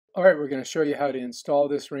All right, we're going to show you how to install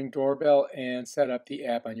this Ring doorbell and set up the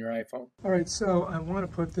app on your iPhone. All right, so I want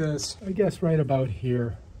to put this, I guess, right about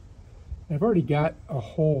here. I've already got a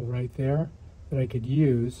hole right there that I could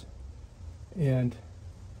use, and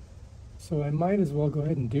so I might as well go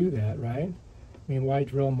ahead and do that, right? I mean, why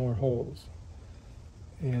drill more holes?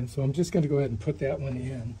 And so I'm just going to go ahead and put that one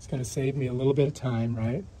in. It's going to save me a little bit of time,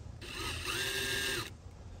 right?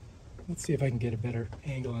 Let's see if I can get a better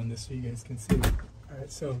angle on this so you guys can see. All right,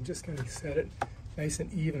 so I'm just going to set it nice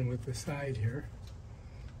and even with the side here,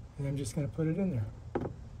 and I'm just going to put it in there.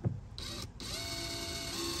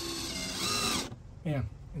 Bam,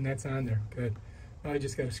 and that's on there. Good. Now I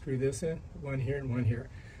just got to screw this in, one here and one here.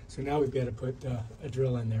 So now we've got to put a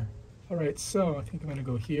drill in there. All right, so I think I'm going to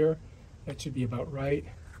go here. That should be about right.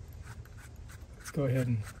 Let's go ahead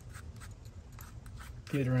and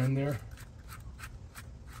get her in there.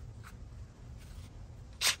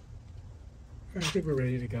 All right, I think we're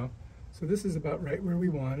ready to go. So this is about right where we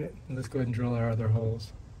want it. And let's go ahead and drill our other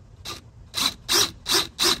holes.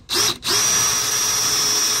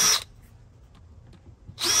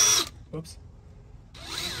 Whoops.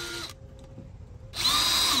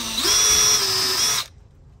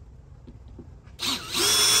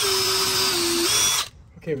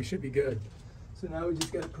 Okay, we should be good. So now we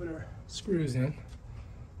just got to put our screws in.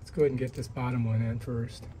 Let's go ahead and get this bottom one in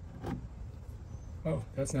first. Oh,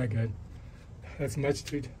 that's not good. That's much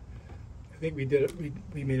too, I think we did it,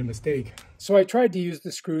 we made a mistake. So I tried to use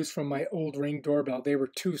the screws from my old Ring doorbell. They were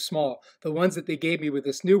too small. The ones that they gave me with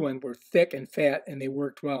this new one were thick and fat, and they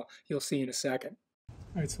worked well. You'll see in a second.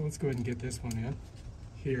 All right, so let's go ahead and get this one in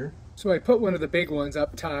here. So I put one of the big ones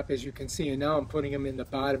up top, as you can see, and now I'm putting them in the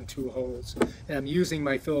bottom two holes. And I'm using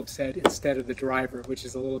my Phillips head instead of the driver, which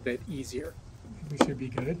is a little bit easier. We should be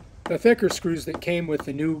good. The thicker screws that came with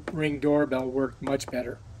the new Ring doorbell worked much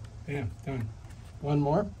better. Bam, done. One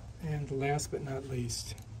more, and last but not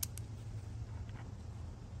least.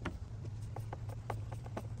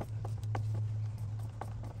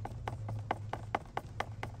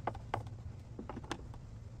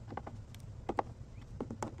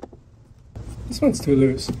 This one's too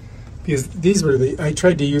loose, because these were I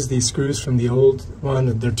tried to use these screws from the old one,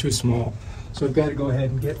 and they're too small. So I've got to go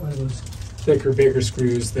ahead and get one of those thicker, bigger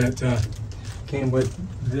screws that came with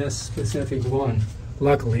this specific one.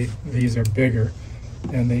 Luckily, these are bigger,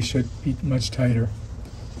 and they should be much tighter.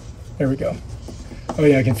 There we go. Oh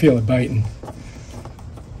yeah, I can feel it biting. All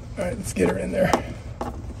right, let's get her in there.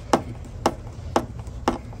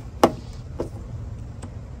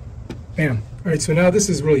 Bam. All right, so now this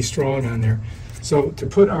is really strong on there. So to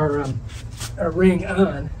put our ring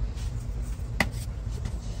on,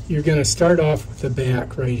 you're going to start off with the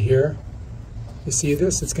back right here. You see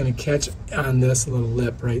this? It's going to catch on this little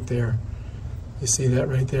lip right there. You see that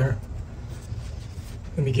right there?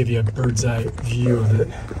 Let me give you a bird's eye view of it.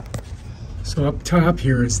 So up top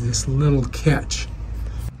here is this little catch.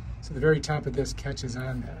 So the very top of this catches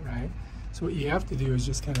on that, right? So what you have to do is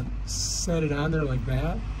just kind of set it on there like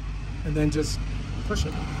that, and then just push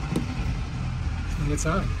it. And it's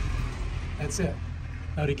on. That's it.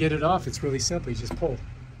 Now to get it off, it's really simple. You just pull.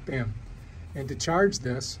 Bam. And to charge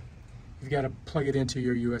this, you've got to plug it into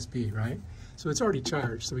your USB, right? So it's already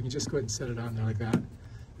charged, so we can just go ahead and set it on there like that.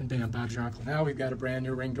 And bam, Bob's your uncle. Now we've got a brand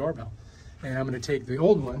new Ring doorbell. And I'm going to take the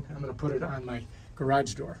old one, I'm going to put it on my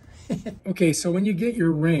garage door. Okay, so when you get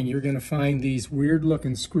your Ring, you're going to find these weird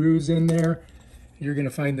looking screws in there. You're going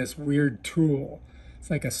to find this weird tool.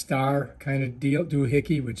 It's like a star kind of deal,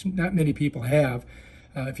 doohickey, which not many people have.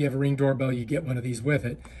 If you have a Ring doorbell, you get one of these with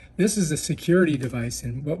it. This is a security device,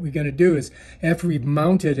 and what we're going to do is, after we've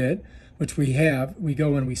mounted it, which we have, we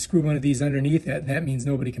go and we screw one of these underneath it, and that means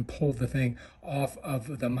nobody can pull the thing off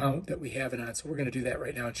of the mount that we have it on. So we're going to do that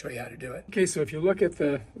right now and show you how to do it. Okay, so if you look at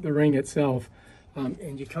the Ring itself,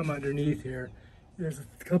 and you come underneath here, there's a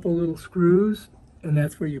couple little screws, and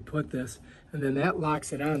that's where you put this. And then that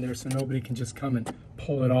locks it on there so nobody can just come and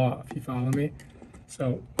pull it off. You follow me?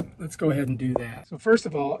 So let's go ahead and do that. So first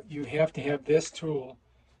of all, you have to have this tool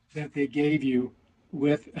that they gave you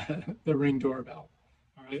with the Ring doorbell.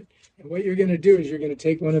 All right. And what you're going to do is you're going to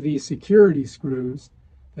take one of these security screws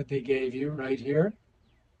that they gave you right here.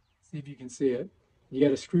 See if you can see it. You got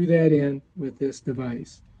to screw that in with this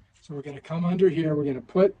device. So we're going to come under here. We're going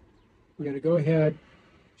to go ahead,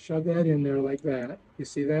 shove that in there like that. You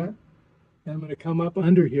see that? And I'm going to come up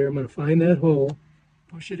under here. I'm going to find that hole,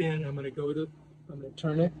 push it in. I'm going to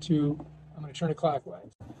turn it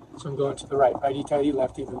clockwise. So I'm going to the right, righty-tighty,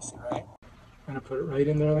 lefty-loosey, right? I'm going to put it right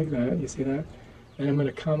in there like that. You see that? And I'm going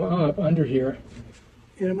to come up under here,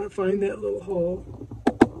 and I'm going to find that little hole,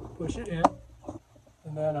 push it in,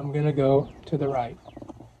 and then I'm going to go to the right.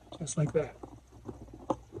 just like that.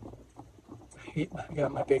 I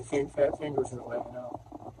got my big fat fingers in the way, you know.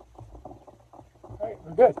 All right,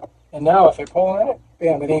 we're good. And now if I pull on it,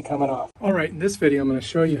 bam, it ain't coming off. All right, in this video, I'm going to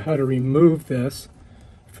show you how to remove this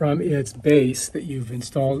from its base that you've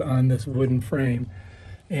installed on this wooden frame,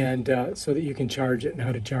 and so that you can charge it and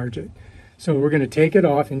how to charge it. So we're going to take it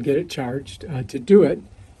off and get it charged. To do it,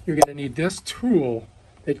 you're going to need this tool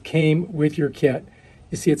that came with your kit.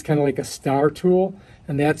 You see it's kind of like a star tool,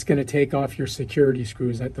 and that's going to take off your security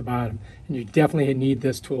screws at the bottom. And you definitely need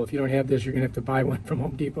this tool. If you don't have this, you're going to have to buy one from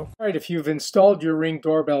Home Depot. All right, if you've installed your Ring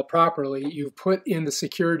doorbell properly, you've put in the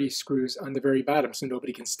security screws on the very bottom so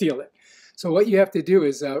nobody can steal it. So what you have to do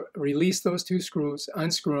is release those two screws,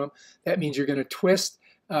 unscrew them. That means you're going to twist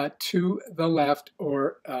to the left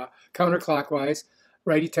or counterclockwise,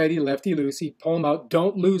 righty-tighty, lefty-loosey, pull them out.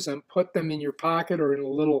 Don't lose them. Put them in your pocket or in a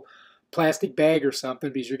little plastic bag or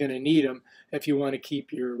something, because you're going to need them if you want to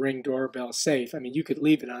keep your Ring doorbell safe. I mean, you could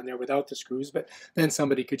leave it on there without the screws, but then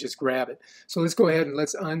somebody could just grab it. So let's go ahead and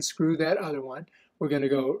let's unscrew that other one. We're going to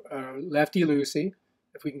go lefty-loosey,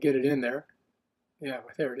 if we can get it in there. Yeah,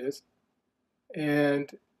 there it is. And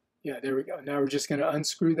yeah, there we go. Now we're just going to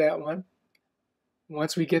unscrew that one.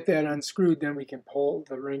 Once we get that unscrewed, then we can pull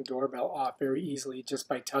the Ring doorbell off very easily just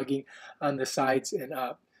by tugging on the sides and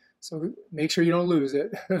up. So make sure you don't lose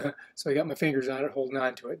it. So I got my fingers on it, holding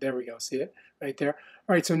on to it. There we go. See it right there?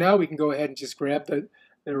 All right, so now we can go ahead and just grab the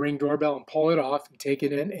Ring doorbell and pull it off and take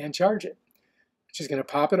it in and charge it. Just going to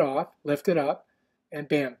pop it off, lift it up, and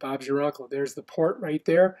bam, Bob's your uncle. There's the port right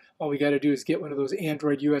there. All we got to do is get one of those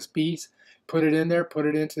Android USBs, put it in there, put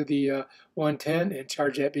it into the 110, and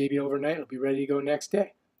charge that baby overnight. It'll be ready to go next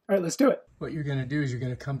day. All right, let's do it. What you're going to do is you're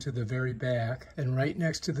going to come to the very back, and right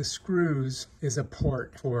next to the screws is a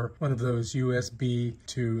port for one of those USB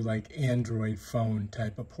to like Android phone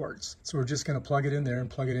type of ports. So we're just going to plug it in there and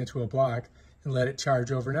plug it into a block and let it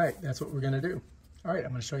charge overnight. That's what we're going to do. All right, I'm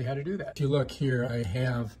going to show you how to do that. If you look here, I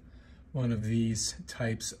have one of these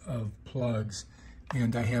types of plugs,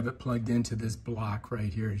 and I have it plugged into this block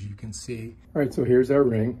right here, as you can see. All right, so here's our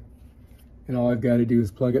Ring, and all I've got to do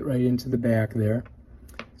is plug it right into the back there.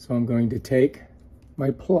 So I'm going to take my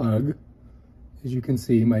plug, as you can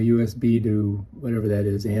see, my USB to whatever that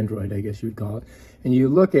is, Android, I guess you would call it. And you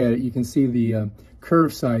look at it, you can see the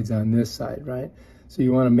curved sides on this side, right? So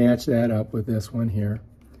you want to match that up with this one here.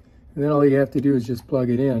 And then all you have to do is just plug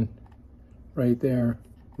it in right there.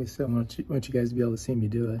 I want you guys to be able to see me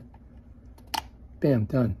do it. Bam,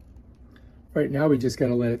 done. Right now we just got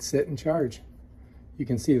to let it sit and charge. You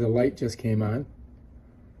can see the light just came on,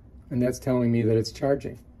 and that's telling me that it's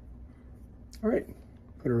charging. All right,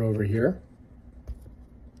 put her over here,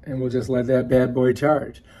 and we'll just let that bad boy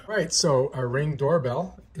charge. All right, so our Ring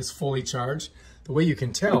doorbell is fully charged. The way you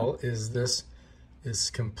can tell is this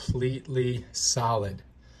is completely solid.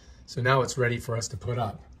 So now it's ready for us to put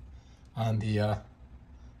up on the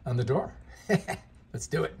door. Let's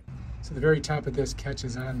do it. So the very top of this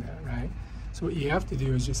catches on that, right? So what you have to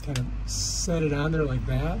do is just kind of set it on there like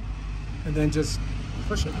that, and then just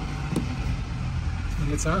push it,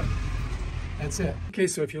 and it's on. That's it. Okay,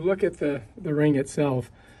 so if you look at the Ring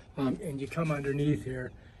itself, and you come underneath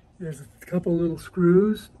here, there's a couple little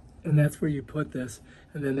screws, and that's where you put this,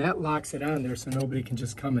 and then that locks it on there so nobody can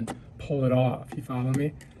just come and pull it off. You follow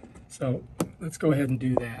me? So let's go ahead and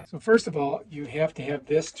do that. So first of all, you have to have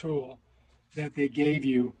this tool that they gave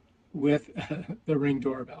you with the Ring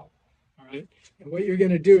doorbell. All right, and what you're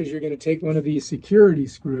going to do is you're going to take one of these security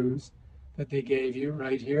screws that they gave you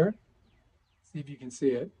right here. See if you can see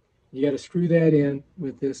it. You got to screw that in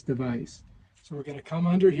with this device. So we're going to come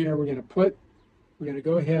under here. We're going to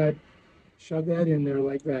go ahead, shove that in there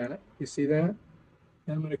like that. You see that?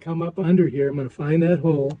 And I'm going to come up under here. I'm going to find that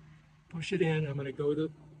hole, push it in. I'm going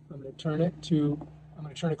to turn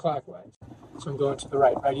it clockwise. So I'm going to the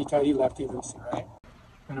right, righty-tighty, lefty-loosey, right?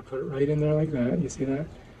 I'm going to put it right in there like that. You see that?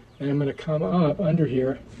 And I'm going to come up under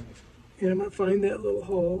here, and I'm going to find that little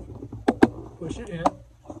hole, push it in,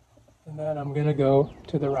 and then I'm going to go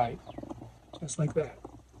to the right, just like that.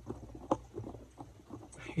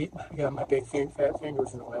 I got my big fat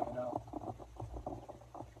fingers in the way, you know.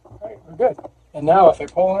 All right, we're good. And now if I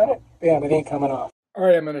pull on it, bam, it ain't coming off. All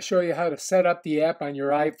right, I'm going to show you how to set up the app on your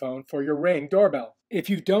iPhone for your Ring doorbell. If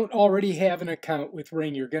you don't already have an account with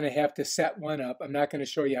Ring, you're going to have to set one up. I'm not going to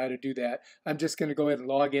show you how to do that. I'm just going to go ahead and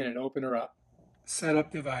log in and open her up. Set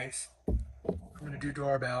up device. I'm going to do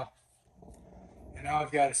doorbell. And now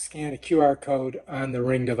I've got to scan a QR code on the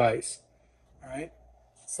Ring device. All right,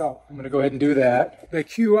 so I'm going to go ahead and do that. The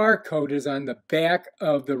QR code is on the back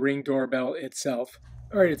of the Ring doorbell itself.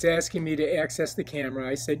 All right, it's asking me to access the camera.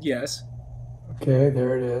 I said yes. Okay,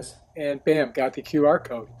 there it is. And bam, got the QR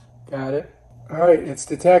code. Got it. All right, it's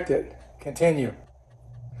detected. Continue.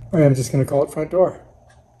 All right, I'm just going to call it front door.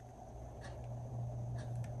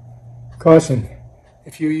 Caution.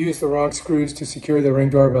 If you use the wrong screws to secure the Ring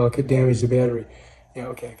doorbell, it could damage the battery. Yeah,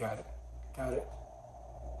 okay, got it. Got it.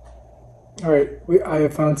 All right, I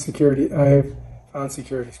have found security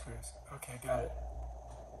screws. Okay, got it.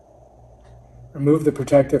 Remove the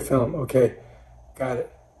protective film. Okay, got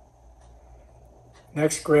it.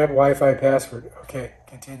 Next, grab Wi-Fi password. Okay,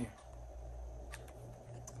 continue.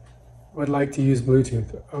 Would like to use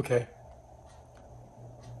Bluetooth. Okay.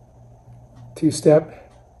 Two-step.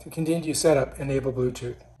 To continue setup, enable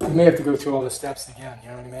Bluetooth. You may have to go through all the steps again, you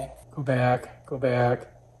know what I mean? Go back, go back,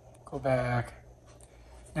 go back.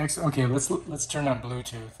 Next, okay, let's turn on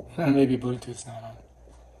Bluetooth. Maybe Bluetooth's not on.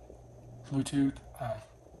 Bluetooth on.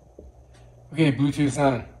 Okay, Bluetooth's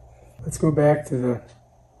on. Let's go back to the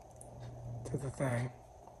thing.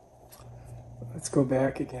 Let's go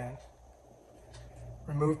back again.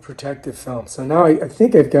 Remove protective film. So now I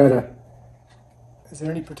think I've got a... Is there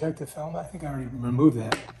any protective film? I think I already removed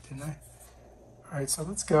that, didn't I? All right, so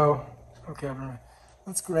let's go. Okay,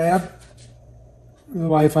 let's grab the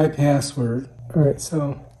Wi-Fi password. All right,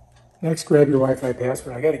 so next grab your Wi-Fi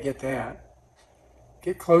password. I got to get that.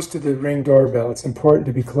 Get close to the Ring doorbell. It's important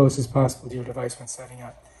to be close as possible to your device when setting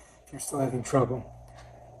up. If you're still having trouble,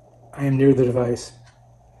 I am near the device.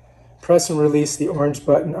 Press and release the orange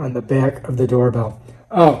button on the back of the doorbell.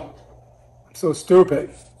 Oh, I'm so stupid.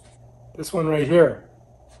 This one right here.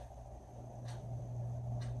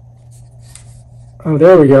 Oh,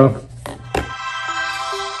 there we go.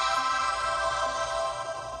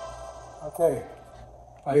 Okay,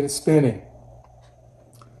 light is spinning.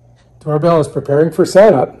 Doorbell is preparing for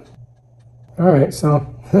setup. All right,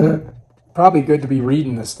 so probably good to be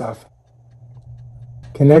reading this stuff.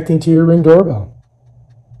 Connecting to your Ring doorbell.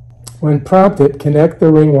 When prompted, connect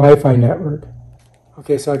the Ring Wi-Fi network.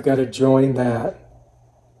 Okay, so I've got to join that.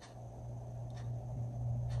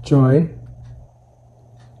 Join.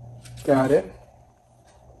 Got it.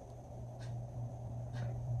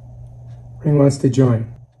 Ring wants to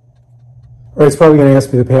join. All right, it's probably going to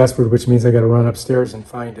ask me the password, which means I got to run upstairs and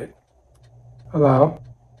find it. Allow.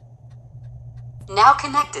 Now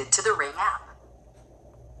connected to the Ring app.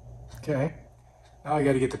 Okay. Now I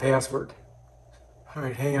got to get the password. All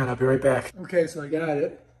right, hang on, I'll be right back. Okay, so I got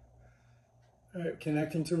it. All right,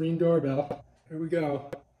 connecting to Ring doorbell. Here we go.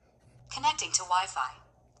 Connecting to Wi-Fi.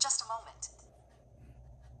 Just a moment.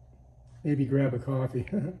 Maybe grab a coffee.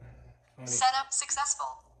 Setup successful.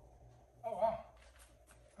 Oh, wow.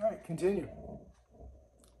 All right, continue.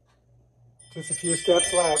 Just a few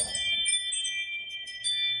steps left.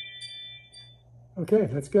 Okay,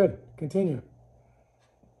 that's good. Continue.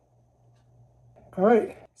 All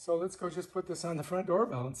right, so let's go just put this on the front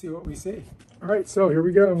doorbell and see what we see. All right, so here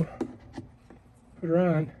we go. Put her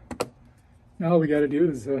on. Now all we got to do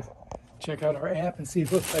is check out our app and see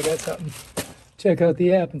if I got something. Check out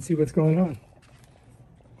the app and see what's going on.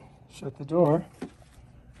 Shut the door.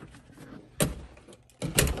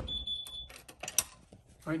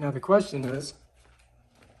 Right now the question is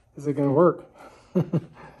it going to work?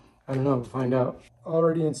 I don't know, we'll find out.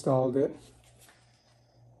 Already installed it.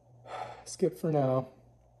 Skip for now.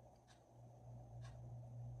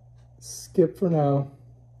 Skip for now.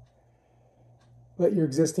 Let your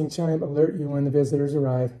existing chime alert you when the visitors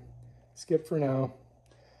arrive. Skip for now.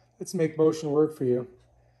 Let's make motion work for you.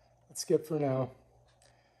 Let's skip for now.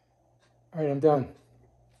 All right, I'm done.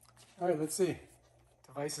 All right, let's see.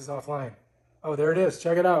 Device is offline. Oh, there it is.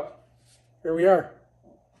 Check it out. Here we are.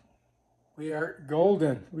 We are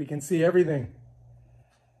golden. We can see everything.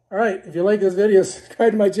 All right, if you like this video,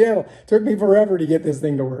 subscribe to my channel. It took me forever to get this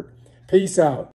thing to work. Peace out.